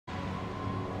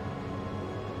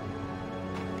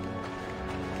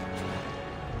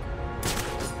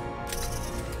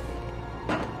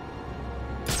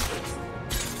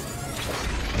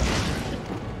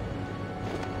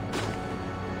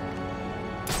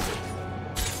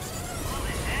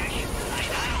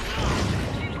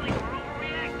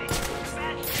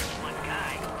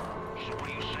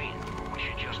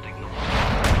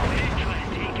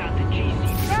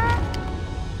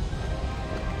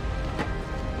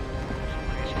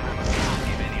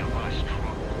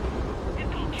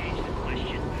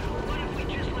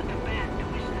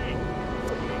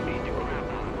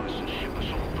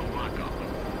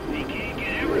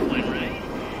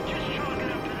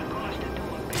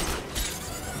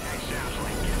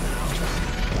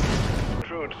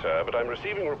sir, but I'm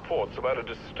receiving reports about a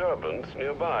disturbance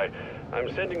nearby.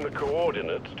 I'm sending the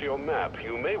coordinates to your map.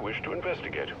 You may wish to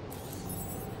investigate.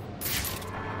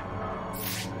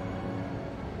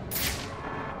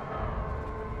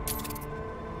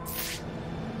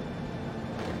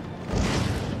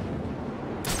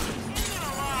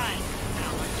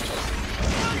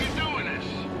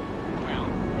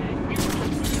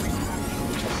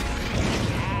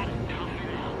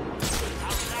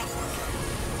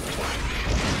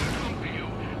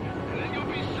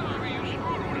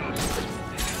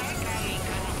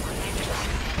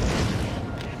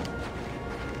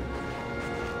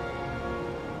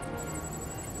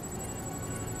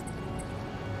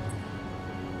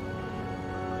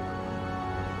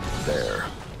 There.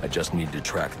 I just need to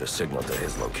track the signal to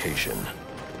his location.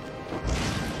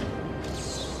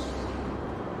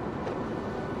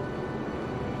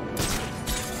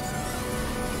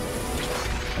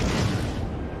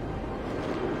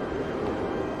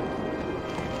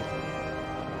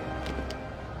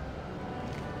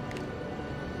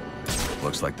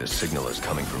 Looks like the signal is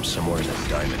coming from somewhere in the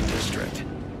Diamond District.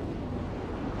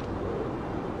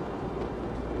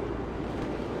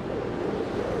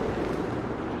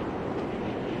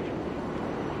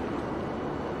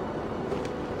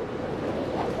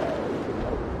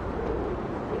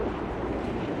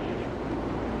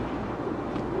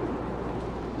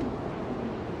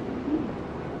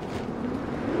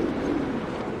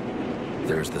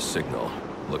 There's the signal.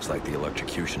 Looks like the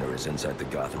electrocutioner is inside the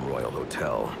Gotham Royal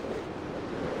Hotel.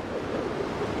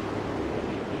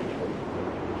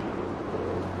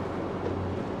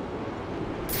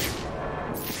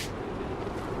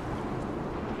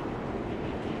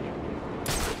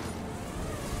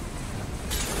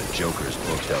 The Joker's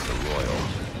booked out the Royal,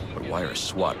 but why are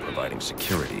SWAT providing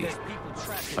security?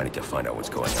 I need to find out what's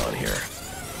going on here.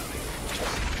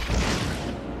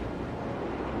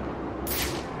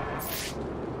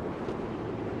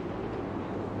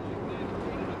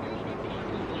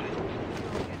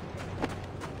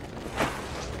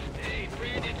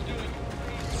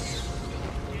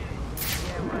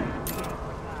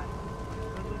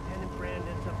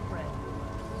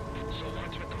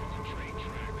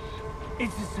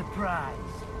 It's a surprise.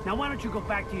 Now why don't you go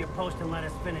back to your post and let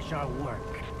us finish our work?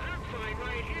 I'm fine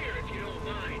right here, if you don't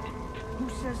mind. Who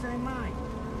says I mind?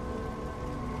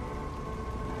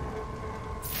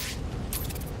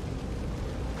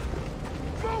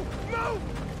 Move! Move!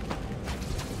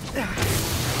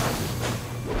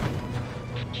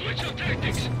 Switch up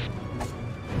tactics!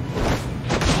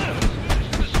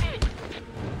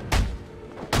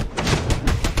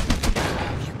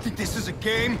 You think this is a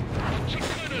game?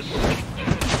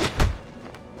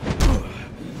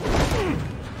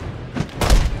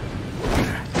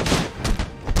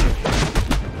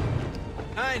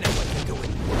 I know what you're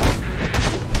doing.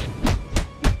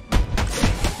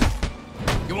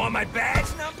 You want my badge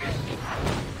number?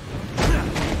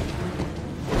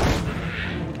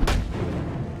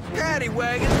 Paddy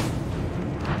wagon.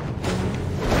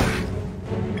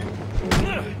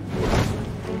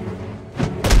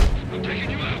 I'm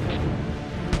taking you out.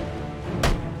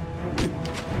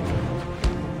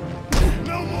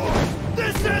 No more!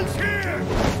 This ends here!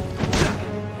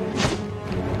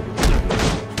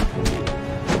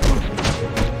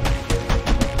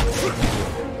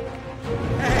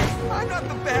 Hey, I'm not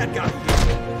the bad guy here.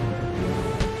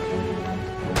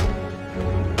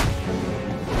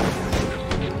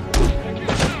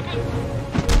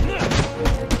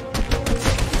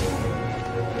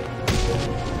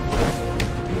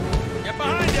 Get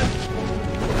behind him!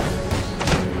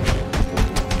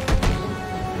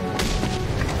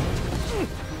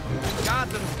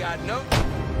 Gotham's got no...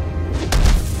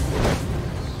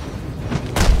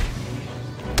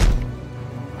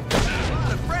 A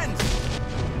lot of friends.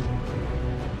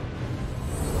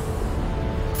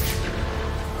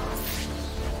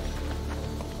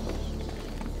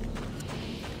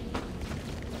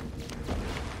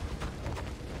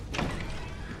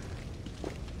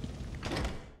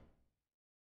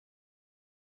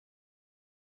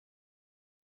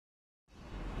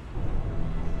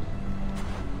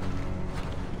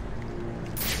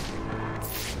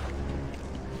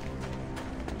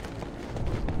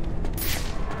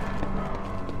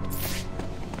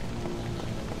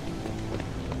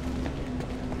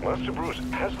 Master Bruce,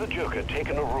 has the Joker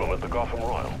taken a room at the Gotham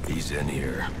Royal? He's in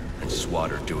here, and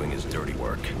SWAT are doing his dirty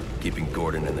work, keeping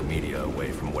Gordon and the media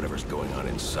away from whatever's going on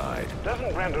inside.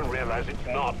 Doesn't Brandon realize it's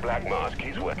not Black Mask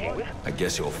he's working with? I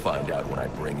guess you'll find out when I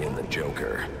bring in the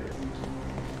Joker.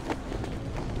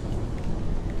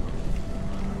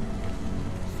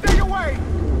 Stay away!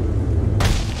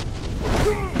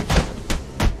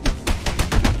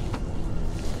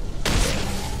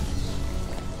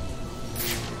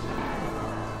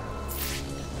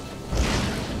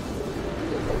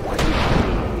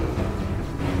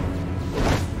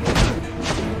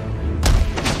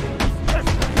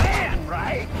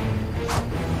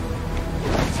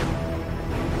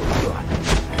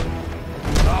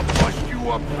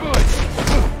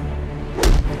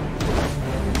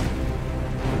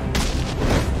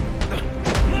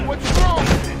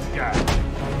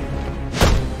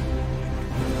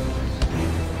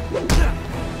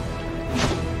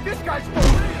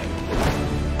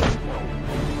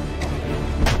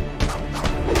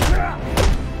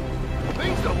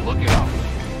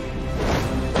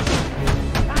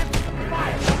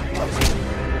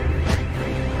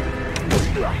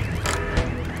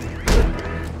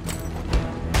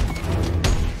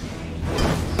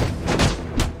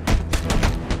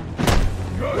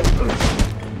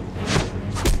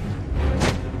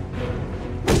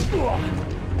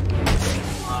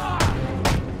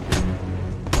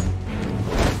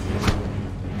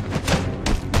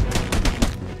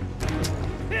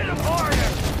 Hit him harder!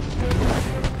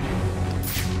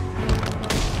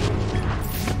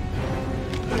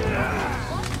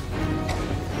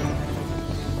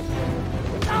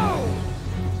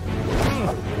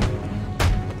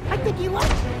 I think he likes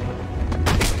it.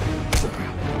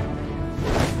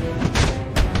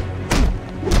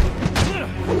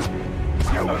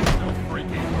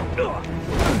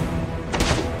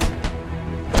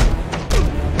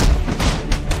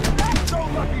 So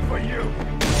lucky for you!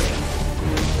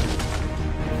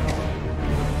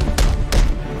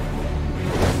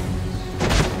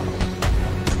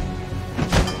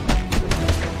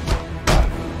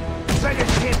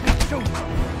 Beggars can't be choosers!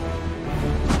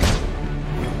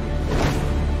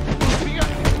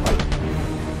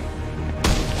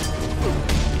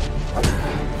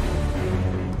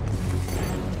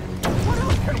 What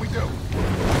else can we do?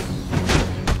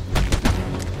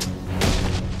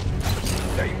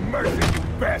 Say mercy, you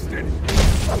bastard!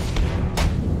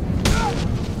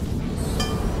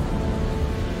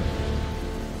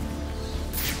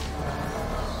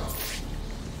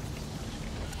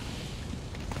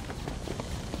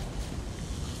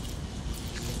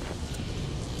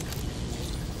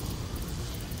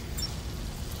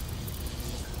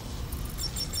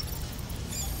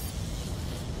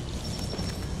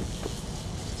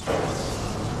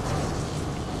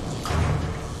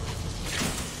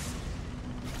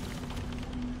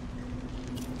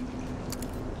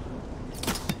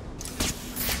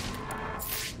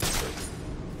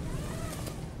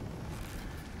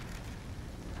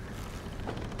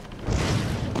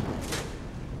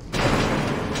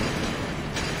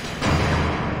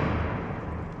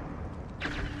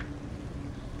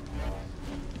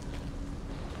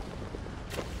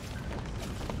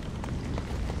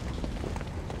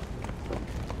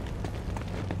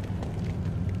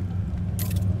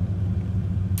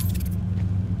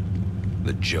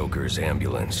 The Joker's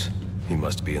ambulance. He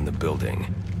must be in the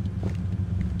building.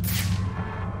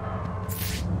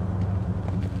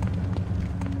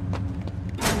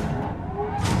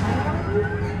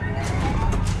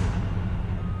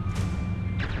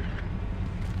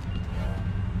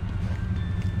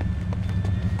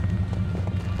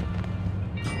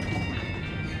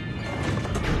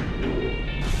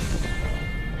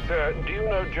 Sir, do you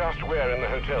know just where in the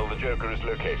hotel the Joker is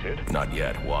located? Not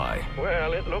yet. Why?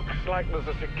 Well, it looks like there's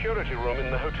a security room in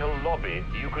the hotel lobby.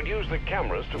 You could use the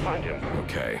cameras to find him.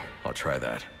 Okay, I'll try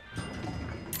that.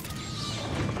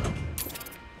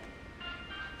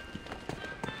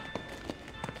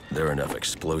 There are enough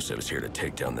explosives here to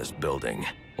take down this building.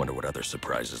 Wonder what other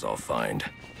surprises I'll find.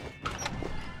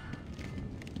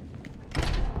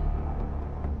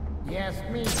 You ask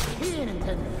me, he didn't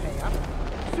intend to pay up.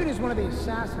 As soon as one of the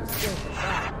assassins kills the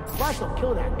guy, Boss will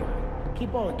kill that guy.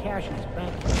 Keep all the cash in his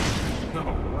bank. No,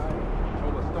 right?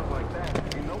 Told us stuff like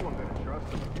that. Ain't no one gonna trust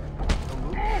him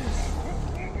again.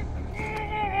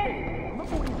 Hey, look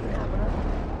what he's been having us.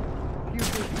 You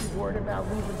think he's worried about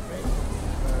losing face?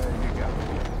 You got me.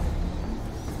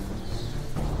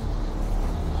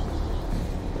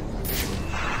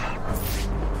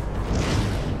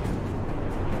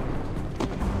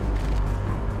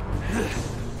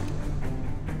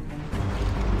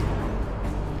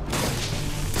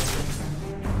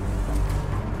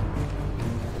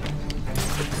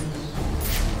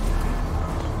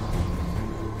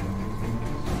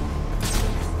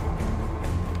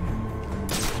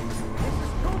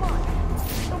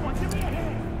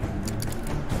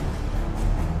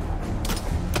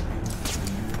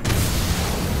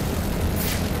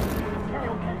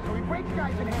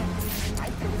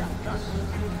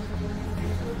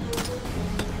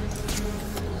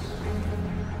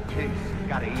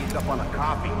 Gotta ease up on the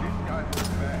coffee. These guys are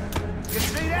bad. You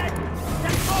see that?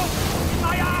 That smoke!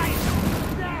 My eyes!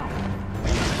 Now!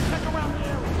 Check around the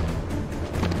area.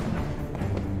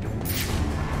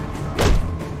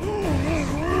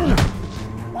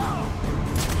 Whoa!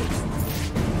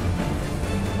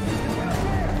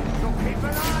 So keep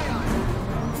an eye on him.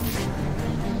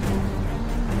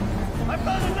 I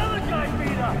found another guy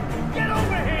beat up! Get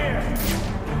over here!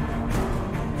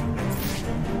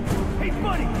 Hey,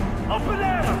 buddy! Open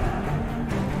that up!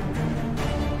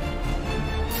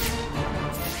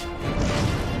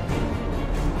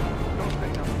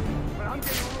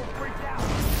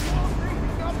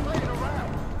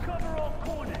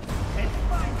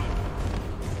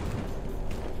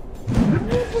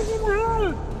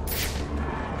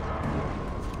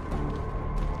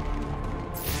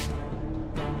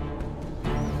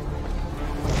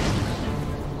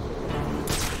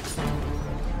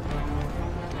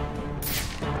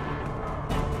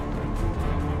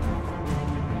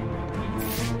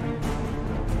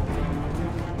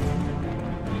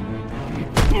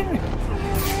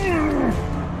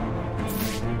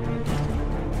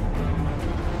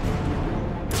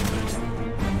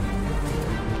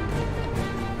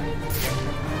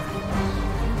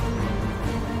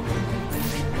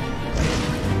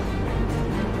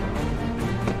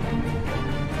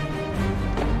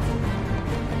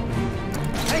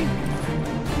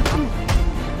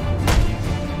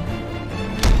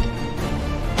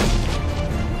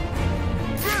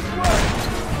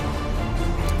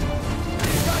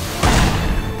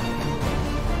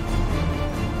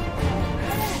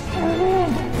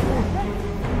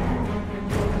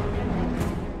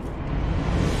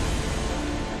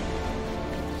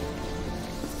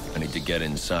 get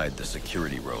inside the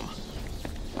security room.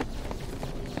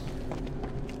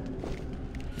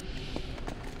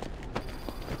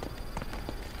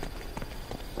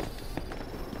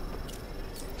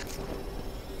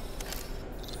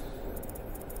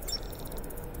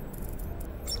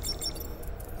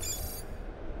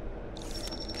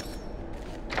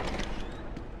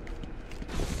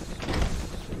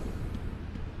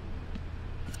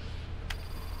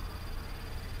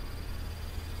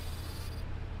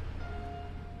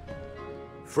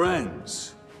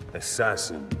 Friends,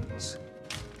 assassins,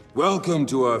 welcome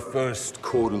to our first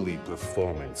quarterly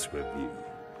performance review.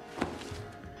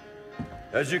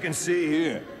 As you can see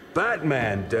here,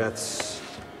 Batman deaths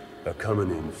are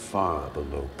coming in far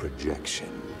below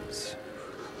projections.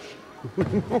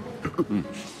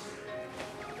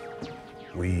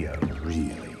 We are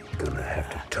really gonna have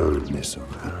to turn this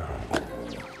around.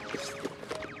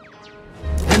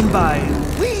 And by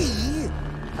we,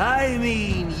 I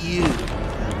mean you.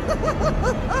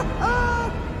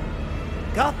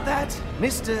 Got that,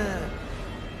 Mr.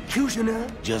 Kushner?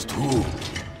 Just who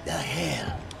the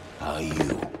hell are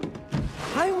you?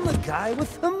 I'm the guy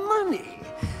with the money.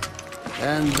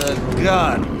 And the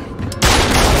gun.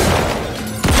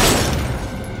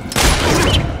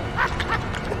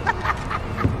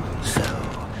 So,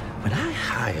 when I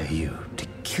hire you to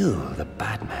kill the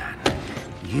Batman,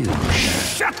 you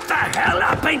shut the hell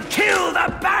up and kill the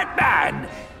Batman!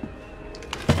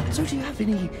 So do you have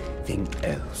anything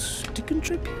else to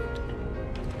contribute?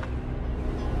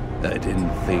 I didn't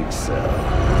think so.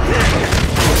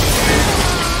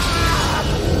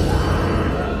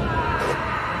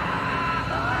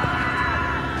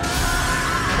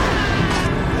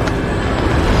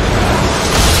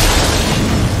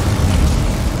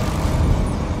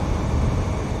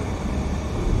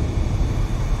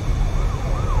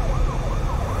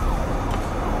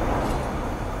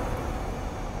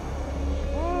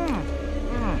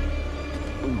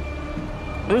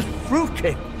 This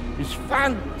fruitcake is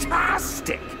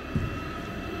fantastic!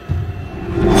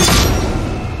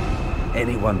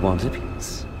 Anyone want a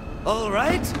piece? All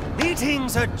right,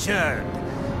 meeting's adjourned.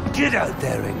 Get out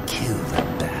there and kill the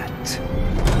bat.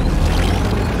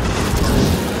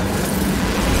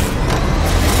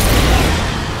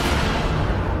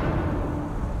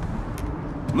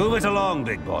 Move it along,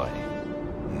 big boy.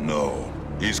 No,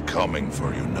 he's coming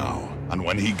for you now. And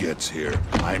when he gets here,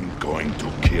 I'm going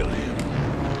to kill him.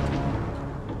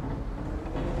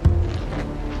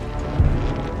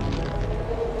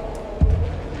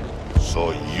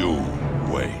 So you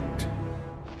wait.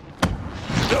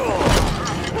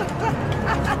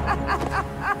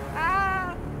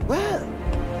 Well,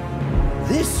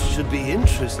 this should be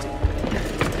interesting.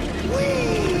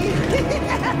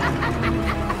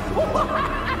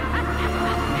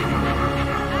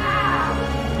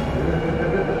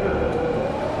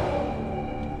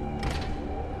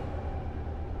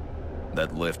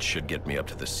 That lift should get me up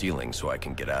to the ceiling so I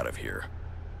can get out of here.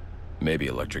 Maybe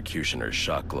electrocutioner's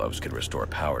shock gloves could restore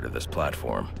power to this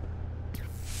platform.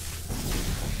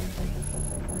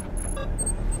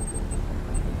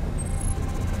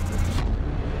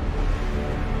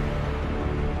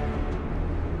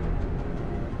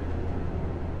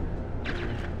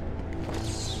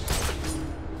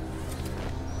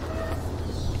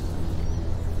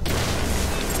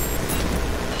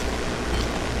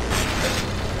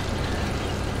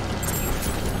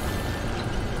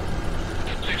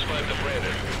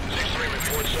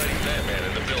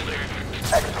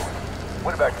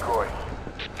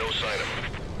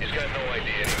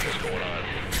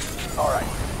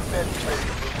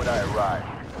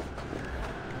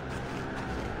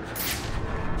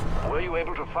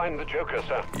 Find the Joker,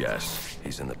 sir? Yes,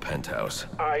 he's in the penthouse.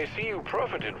 I see you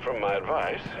profited from my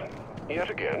advice. Yet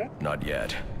again? Not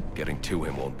yet. Getting to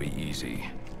him won't be easy.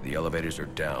 The elevators are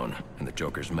down, and the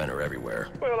Joker's men are everywhere.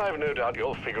 Well, I've no doubt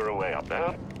you'll figure a way up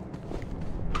there.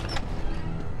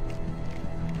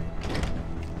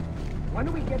 When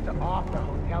do we get to off the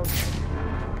hotel?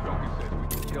 Joker says we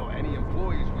can kill any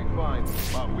employees we find,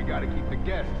 but we gotta keep the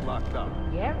guests locked up.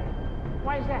 Yeah?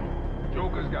 Why is that?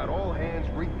 Joker's got all hands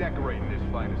redecorating this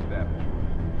fine establishment.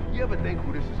 You ever think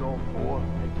who this is all for?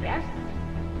 The guests?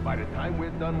 By the time we're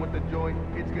done with the joint,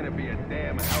 it's gonna be a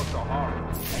damn house of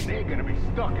horrors, and they're gonna be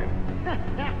stuck in it.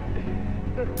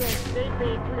 They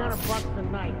paid $300 a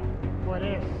night for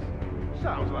this.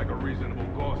 Sounds like a reasonable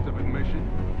cost of admission.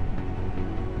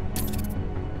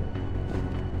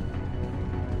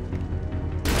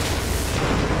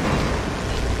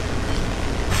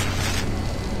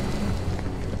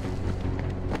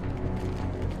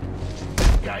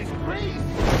 Guy's crazy.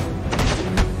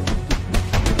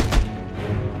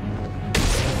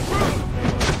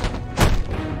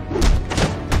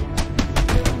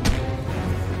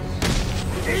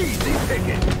 Easy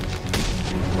picking!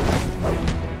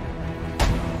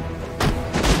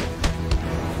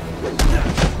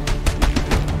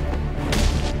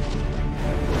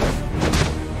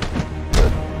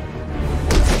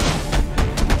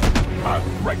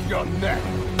 I'll break your neck!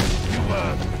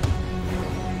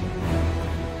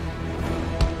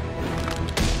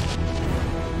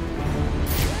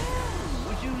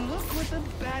 Would you look what the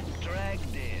bat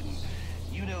dragged in?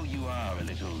 You know you are a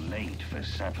little late for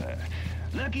supper.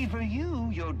 Lucky for you,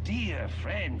 your dear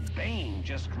friend Bane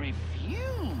just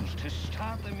refused to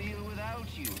start the meal without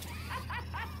you.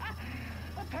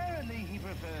 Apparently he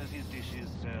prefers his dishes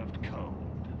served cold.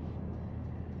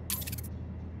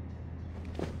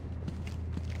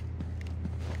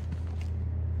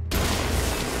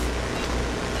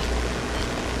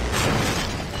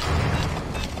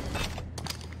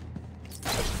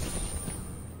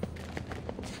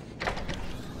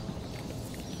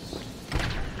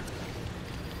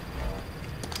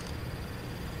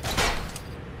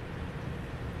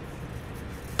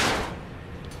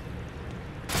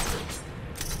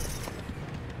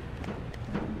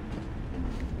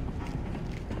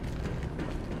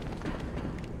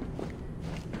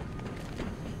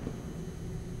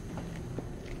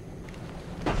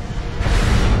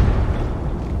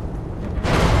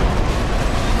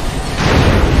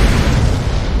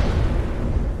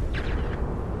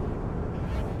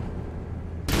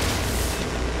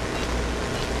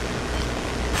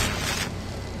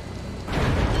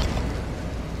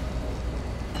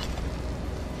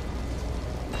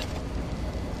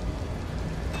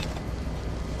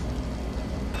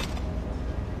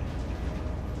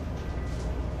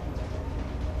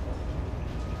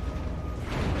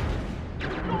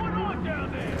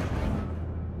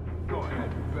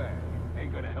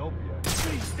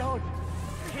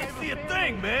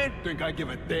 Think I give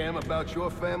a damn about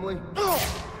your family?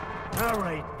 All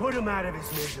right, put him out of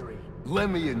his misery. Let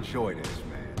me enjoy this,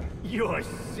 man. You're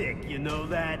sick, you know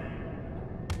that?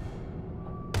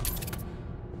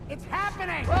 It's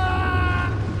happening!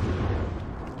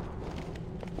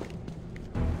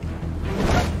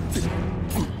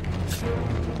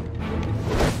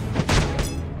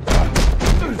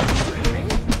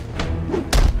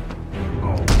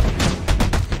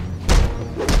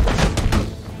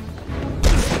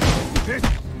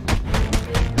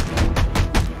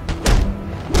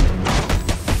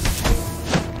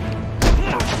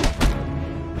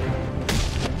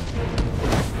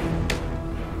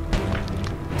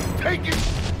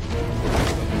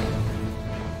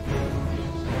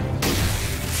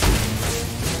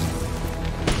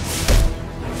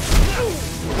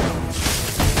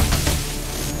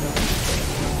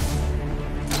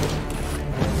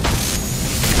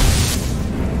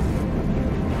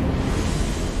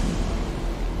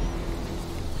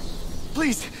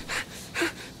 Please,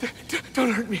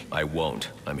 don't hurt me. I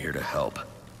won't. I'm here to help.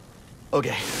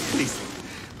 Okay, please,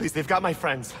 they've got my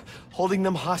friends, holding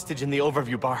them hostage in the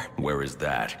overview bar. Where is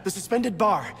that? The suspended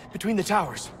bar, between the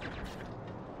towers.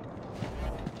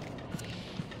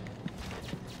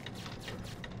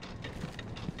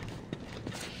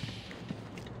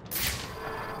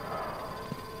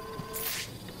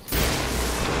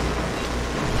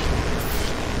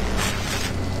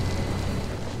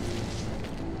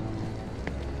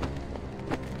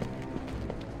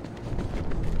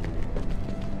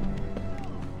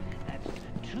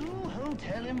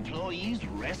 Employees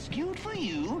rescued for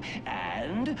you,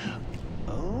 and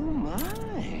oh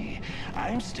my,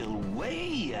 I'm still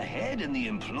way ahead in the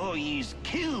employees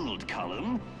killed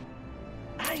column.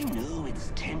 I know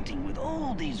it's tempting with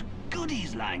all these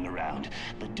goodies lying around,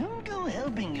 but don't go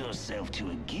helping yourself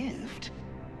to a gift.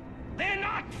 They're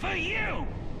not for you!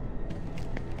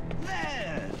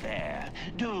 There,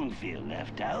 don't feel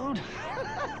left out.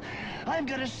 I've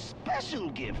got a special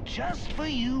gift just for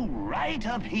you right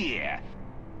up here.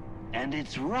 And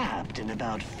it's wrapped in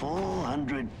about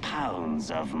 400 pounds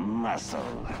of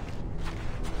muscle.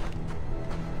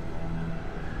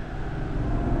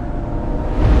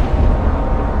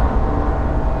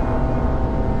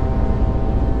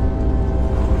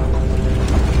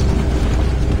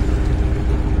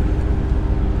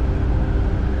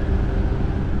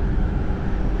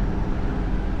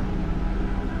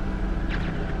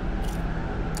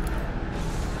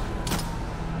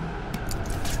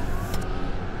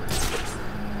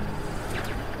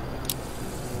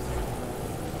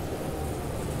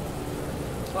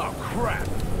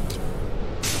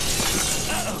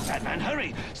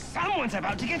 Hurry! Someone's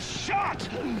about to get shot!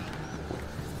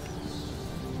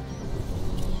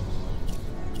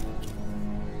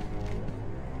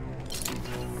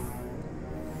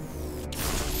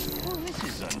 Well, this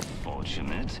is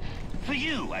unfortunate. For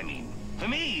you, I mean. For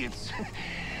me, it's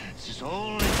just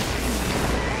all... Get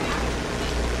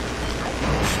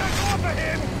off of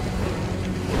him!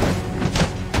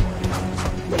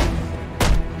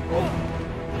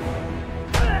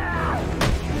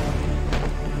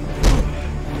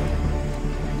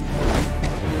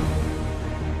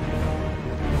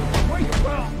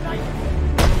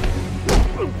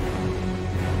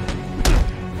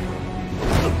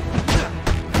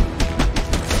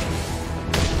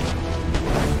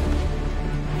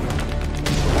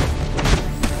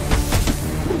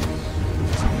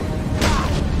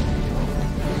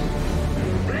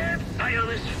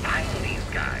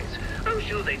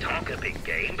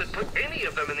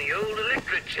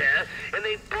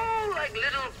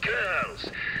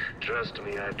 Trust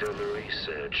me, I've done the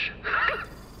research.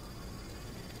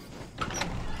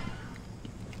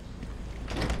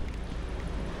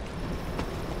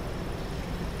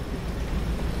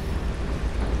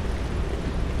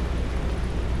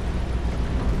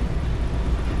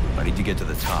 I need to get to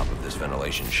the top of this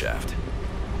ventilation shaft.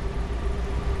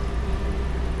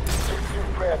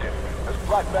 Brandon, has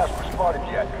Black Mass responded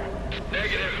yet?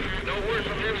 Negative. No word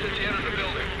from him since he entered the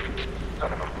building.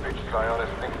 Son of a bitch,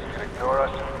 Zionist thinks he can ignore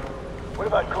us. What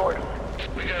about Gordon?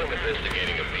 We got him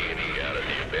investigating a B&E out at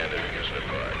the abandoned amusement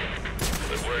park.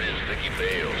 The word is Vicky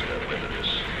Bale's got wind of this.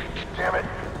 Damn it,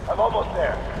 I'm almost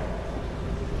there.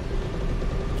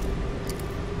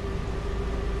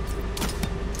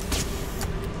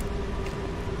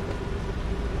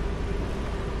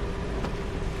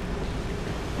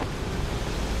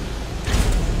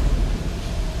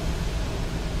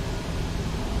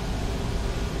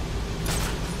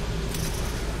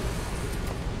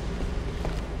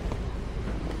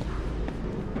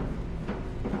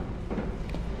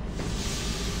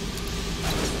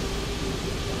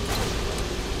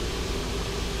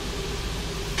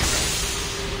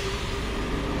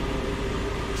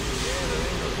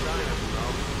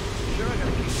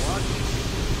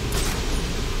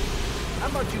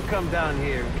 Come down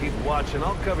here and keep watching.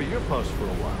 I'll cover your post for a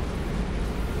while.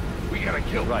 We gotta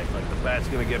kill him. Right, like the bat's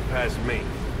gonna get past me.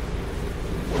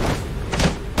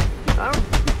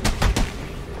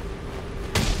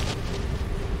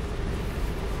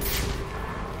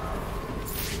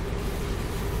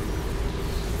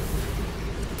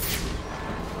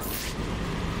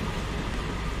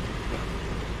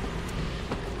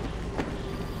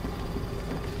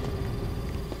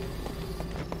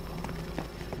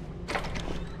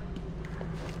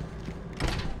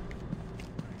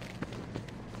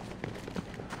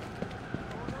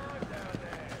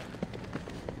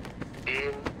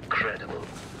 Incredible.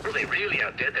 Well, they really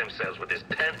outdid themselves with this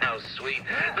penthouse suite.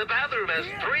 The bathroom has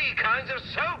 3 kinds of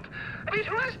soap. I mean,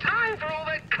 who has time for all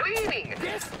that cleaning?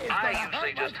 I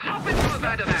usually just hop into a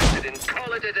vat of acid and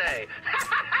call it a day.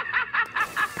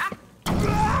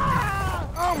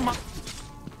 Oh my...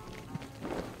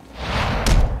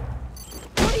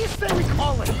 What do you say we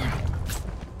call it?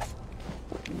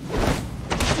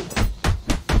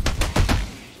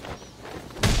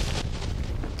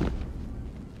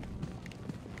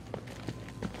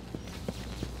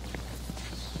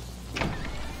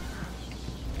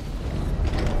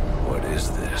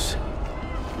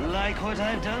 Like what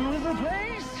I've done with the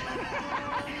place?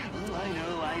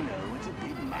 Oh, I know, it's a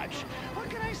bit much. What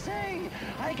can I say?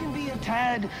 I can be a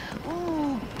tad,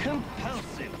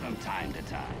 compulsive from time to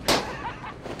time.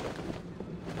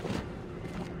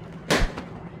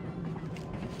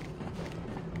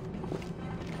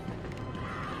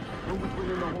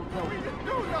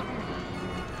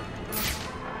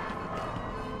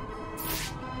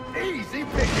 Easy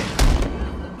picking.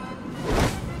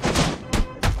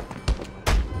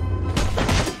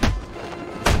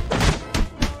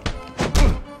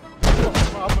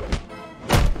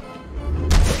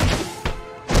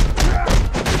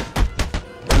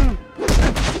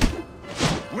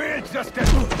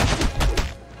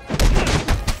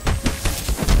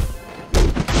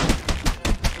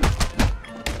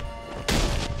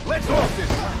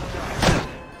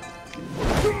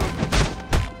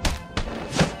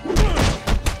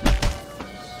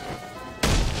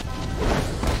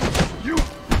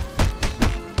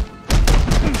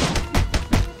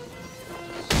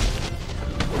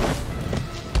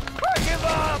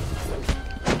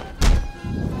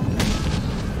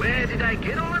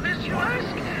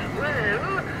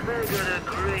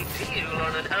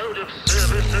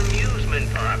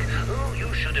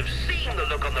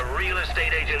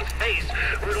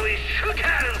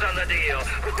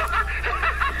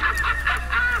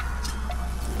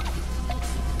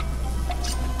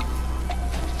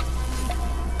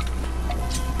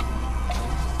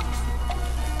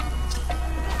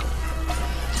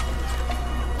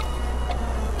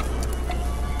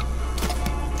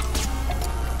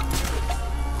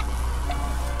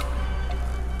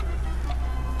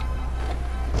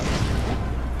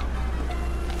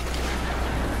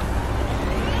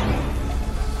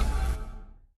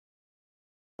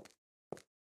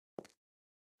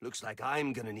 Looks like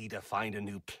I'm gonna need to find a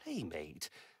new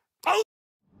playmate. Oh!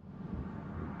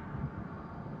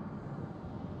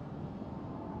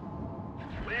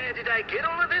 Where did I get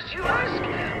all of this, you ask?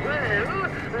 Well,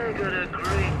 I got a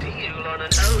great deal on an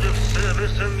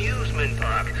out-of-service amusement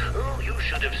park. Oh, you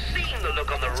should have seen the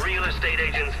look on the real estate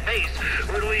agent's face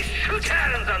when we shook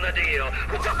hands on the deal.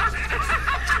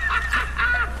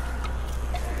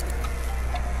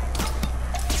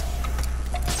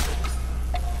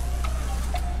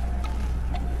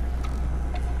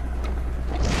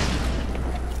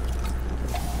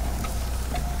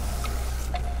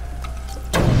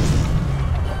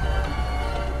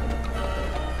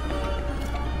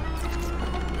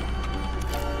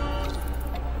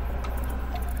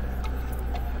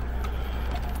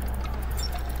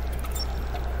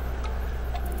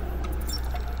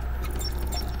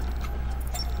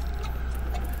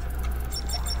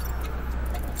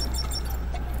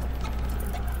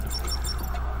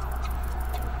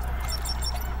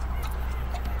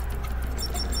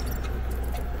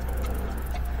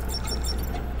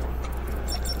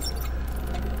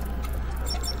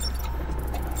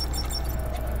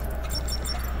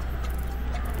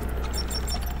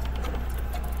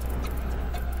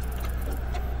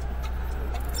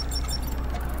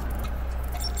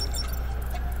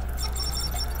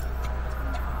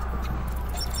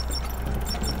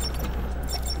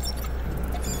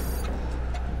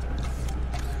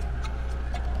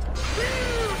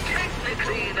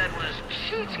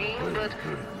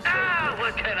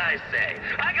 What can I say?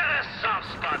 I got a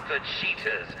soft spot for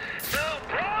cheaters. So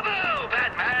bravo,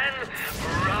 Batman!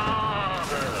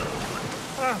 Bravo!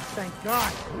 Oh, thank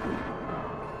God.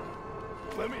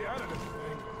 Let me out of this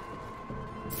thing.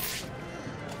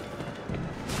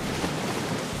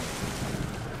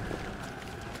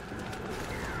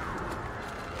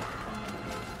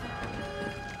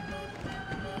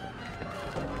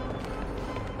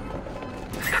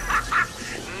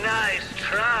 Nice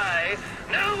try.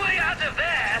 No way out of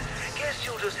there. Guess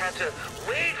you'll just have to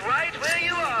wait right where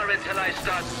you are until I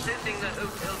start sending the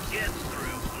hotel guests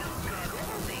through. You've got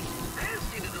all these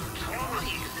fancy little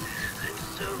toys. I'm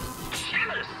so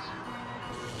jealous.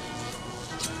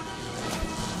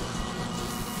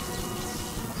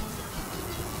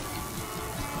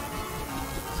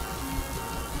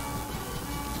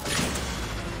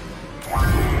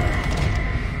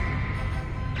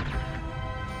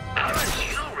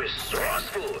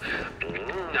 Resourceful.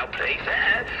 Now play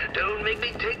fair. Don't make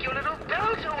me take your little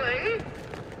belt away.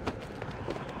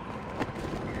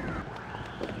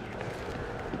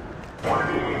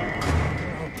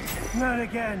 Not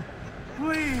again.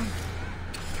 Please.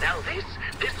 Now this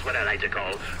what I like to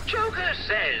call Joker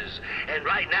Says. And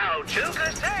right now,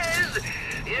 Joker says,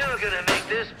 you're gonna make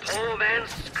this poor man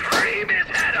scream his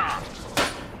head off.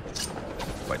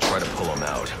 If I try to pull him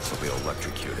out, he'll be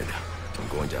electrocuted. I'm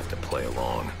going to have to play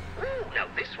along. Now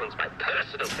this one's my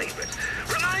personal favorite.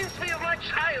 Reminds me of my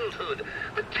childhood.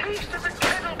 The taste of the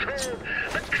kettle corn,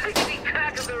 the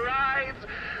clickety-crack of the rides,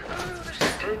 oh, the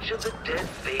stench of the dead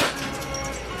fish.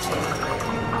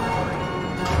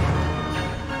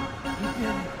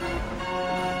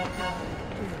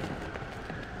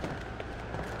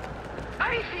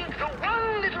 I think the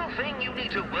one little thing you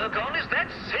need to work on is that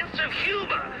sense of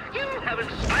humor. You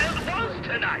haven't smiled once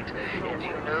tonight. And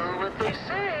you know what they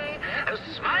say, a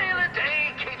smile a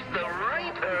day keeps the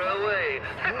reaper away.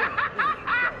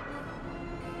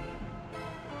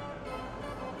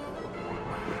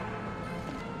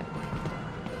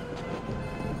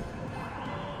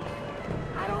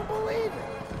 I don't believe it.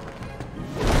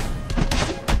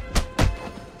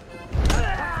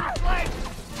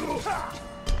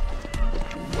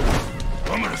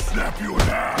 I'm gonna snap you in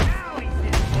half. Now he's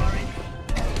in for it.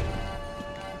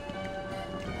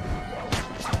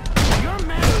 You're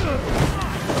mad.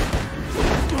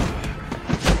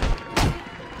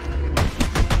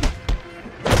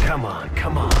 Come on,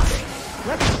 come on.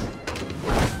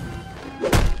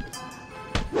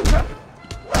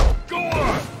 Go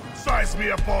on! Size me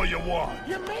up all you want.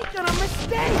 You're making a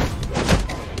mistake.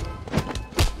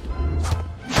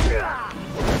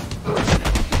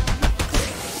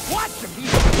 Watch him,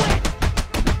 he's quick.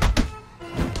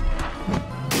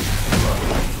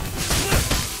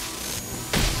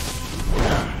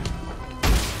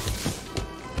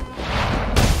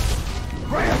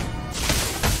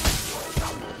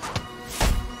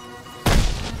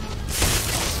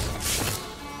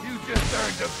 You just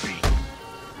earned a beat.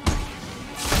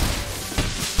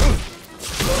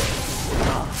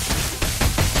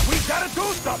 We gotta do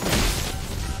something!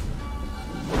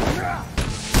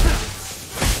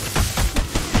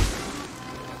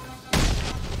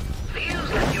 Feels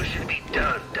like you should be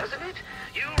done, doesn't it?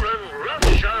 You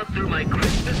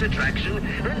attraction,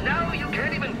 and now you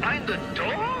can't even find the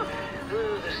door?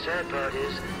 Oh, the sad part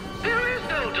is, there is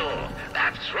no door.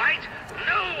 That's right,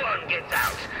 no one gets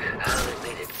out. I'll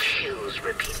admit it kills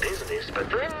repeat business, but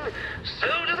then, so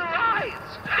do the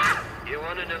rides. Ha! You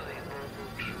want to know the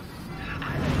truth?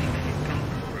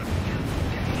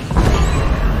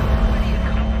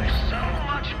 So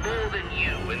much more than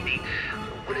you in the,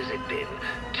 what has it been,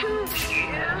 2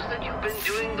 years that you've been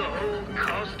doing the whole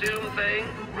costume thing?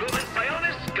 Ruben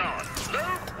Sionis gone. No?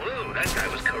 Whoa, that guy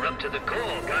was corrupt to the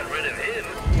core. Got rid of him.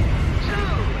 So,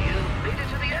 you made it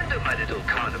to the end of my little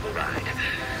carnival ride.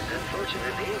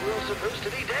 Unfortunately, we're all supposed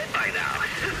to be dead by now.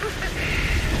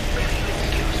 Maybe you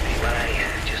excuse me while I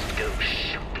just go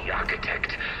shoot the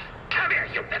architect. Come here,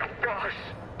 you little boss.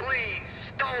 Please,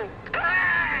 don't.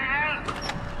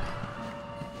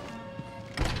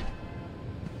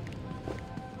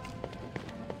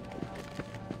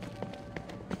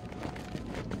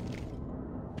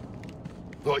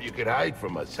 Thought you could hide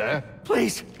from us, huh?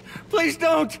 Please! Please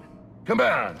don't! Come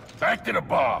on, back to the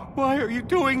bar. Why are you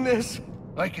doing this?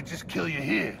 I could just kill you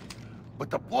here. But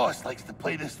the boss likes to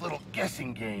play this little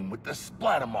guessing game with the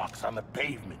splatter marks on the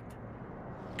pavement.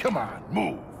 Come on,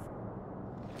 move.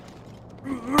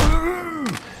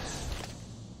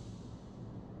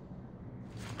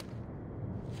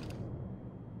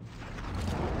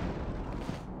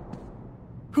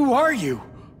 Who are you?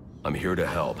 I'm here to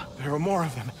help. There are more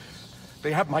of them.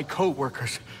 They have my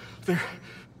co-workers.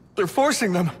 They're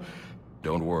forcing them.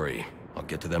 Don't worry. I'll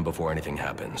get to them before anything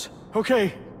happens.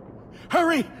 Okay.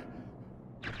 Hurry!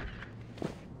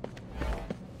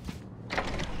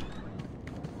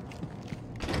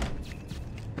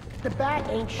 The bat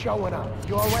ain't showing up.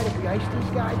 You alright if we ice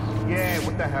these guys? Yeah,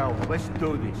 what the hell? Let's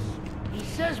do this. He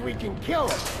says we can kill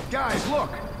him. Guys,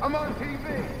 look! I'm on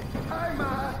TV! Hi,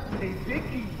 Ma! Hey,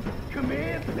 Vicky! Come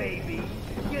here, baby!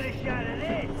 Get a shot of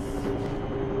this.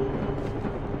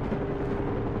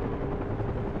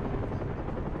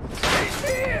 He's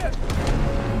here!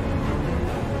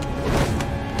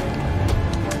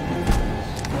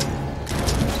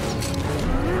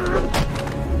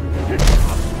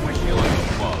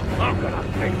 I'm gonna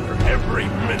pay for every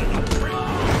minute of it.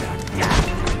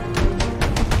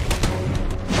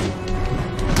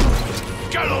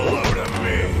 Get a load of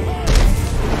me!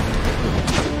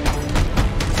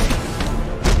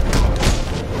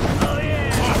 Oh yeah!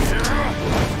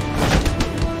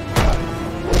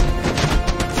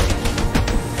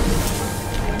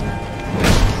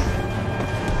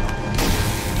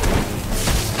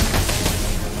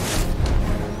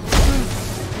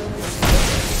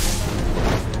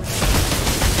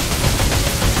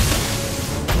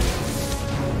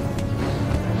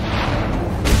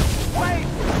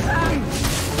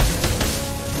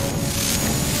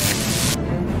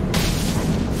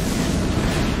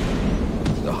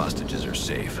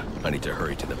 I need to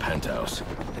hurry to the penthouse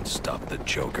and stop the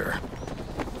Joker.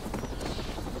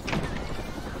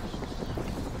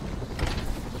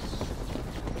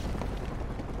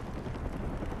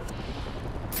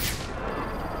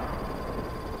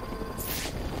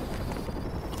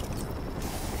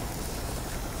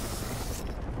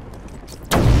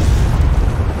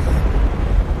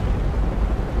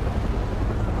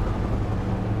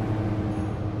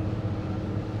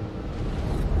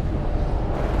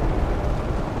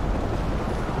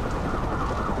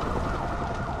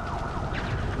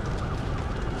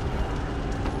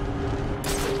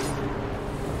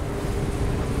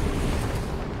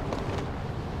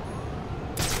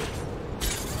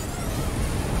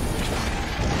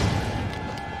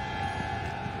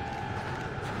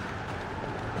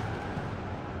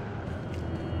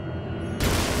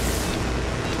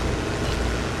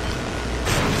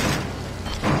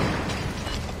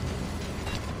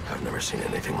 Seen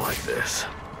anything like this.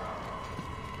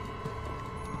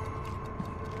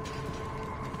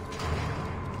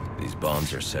 These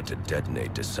bombs are set to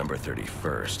detonate December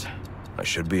 31st. I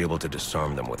should be able to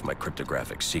disarm them with my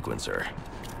cryptographic sequencer.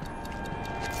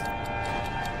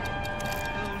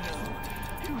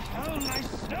 Oh no! You found my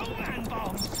snowman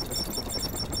bombs!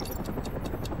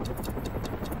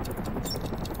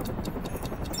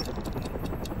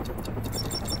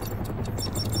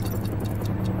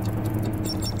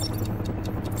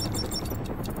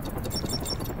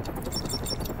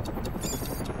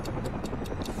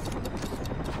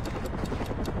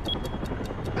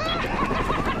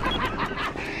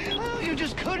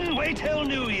 Wait till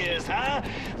New Year's, huh?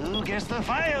 Ooh, guess the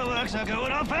fireworks are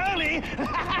going off early.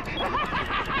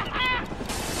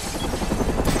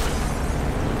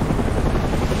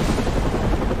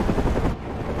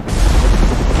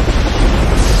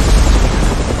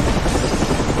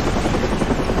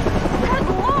 Good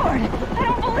Lord! I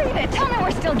don't believe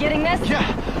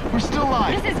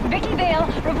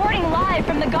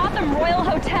Gotham Royal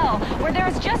Hotel, where there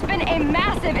has just been a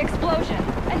massive explosion.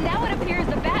 And now it appears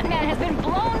the Batman has been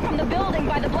blown from the building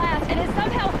by the blast and is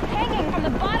somehow hanging from the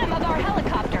bottom of our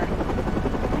helicopter.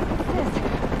 What is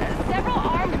this? Several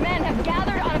armed men have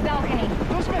gathered on a balcony.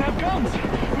 Those men have guns!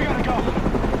 We gotta go!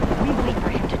 We wait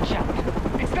for him to jump.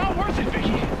 It's not worth it,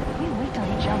 Vicky! We wait till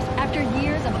he jumps. After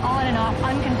years of on and off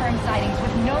unconfirmed sightings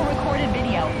with no recorded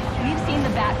video, we've seen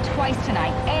the Bat twice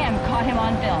tonight and caught him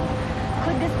on film.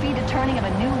 Could this be the turning of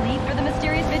a new leaf for the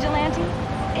mysterious vigilante?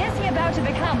 Is he about to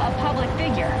become a public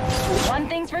figure? One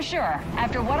thing's for sure,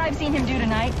 after what I've seen him do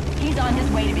tonight, he's on his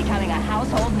way to becoming a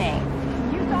household name.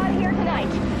 You saw it here tonight,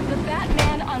 the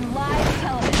Batman on live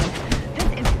television.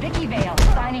 This is Vicky Vale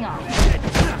signing off.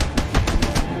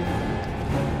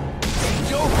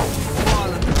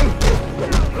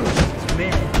 It's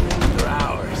men, they're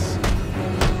ours.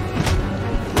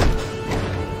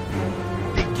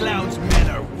 Big Cloud's men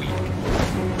are weak.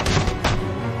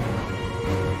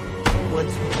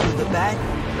 Once we kill the Bat,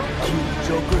 kill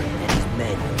Joker and his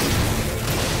men.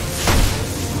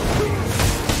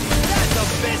 That's the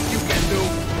best you can do.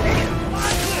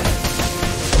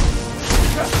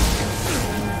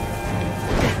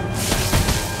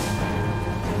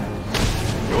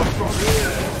 You're stronger.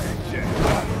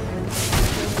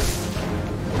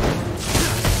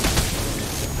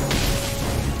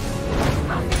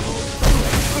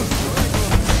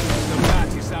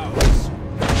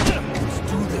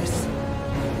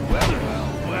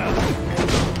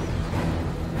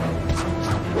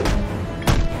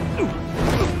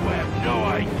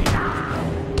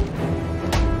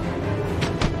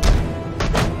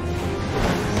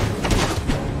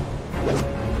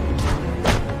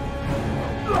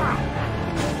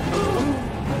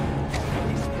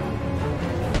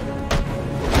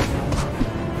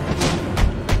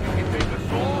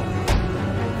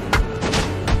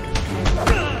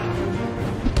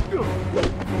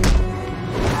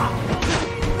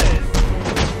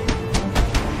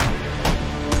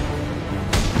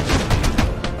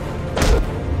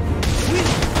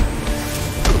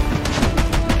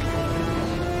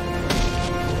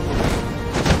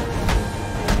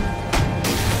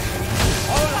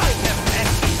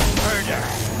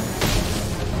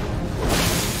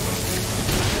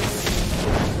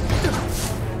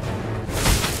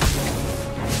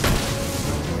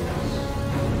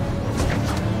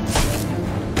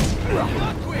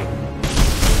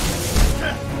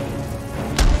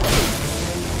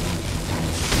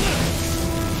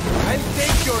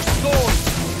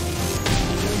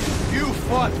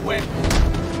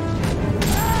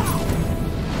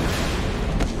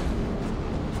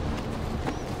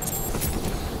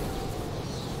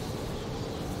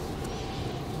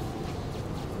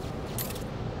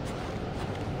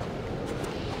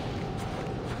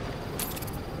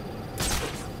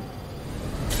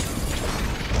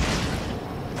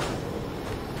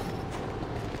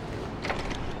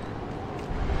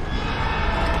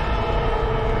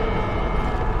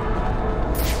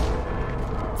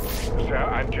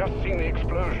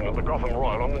 The Gotham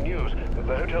Royal on the news.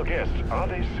 The hotel guests, are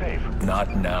they safe? Not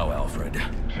now, Alfred.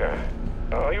 Sir,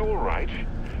 are you all right?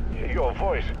 Your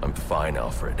voice... I'm fine,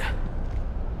 Alfred.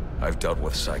 I've dealt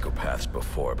with psychopaths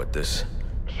before, but this...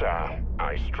 Sir,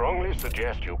 I strongly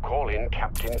suggest you call in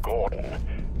Captain Gordon.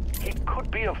 He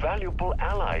could be a valuable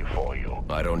ally for you.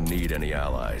 I don't need any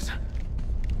allies.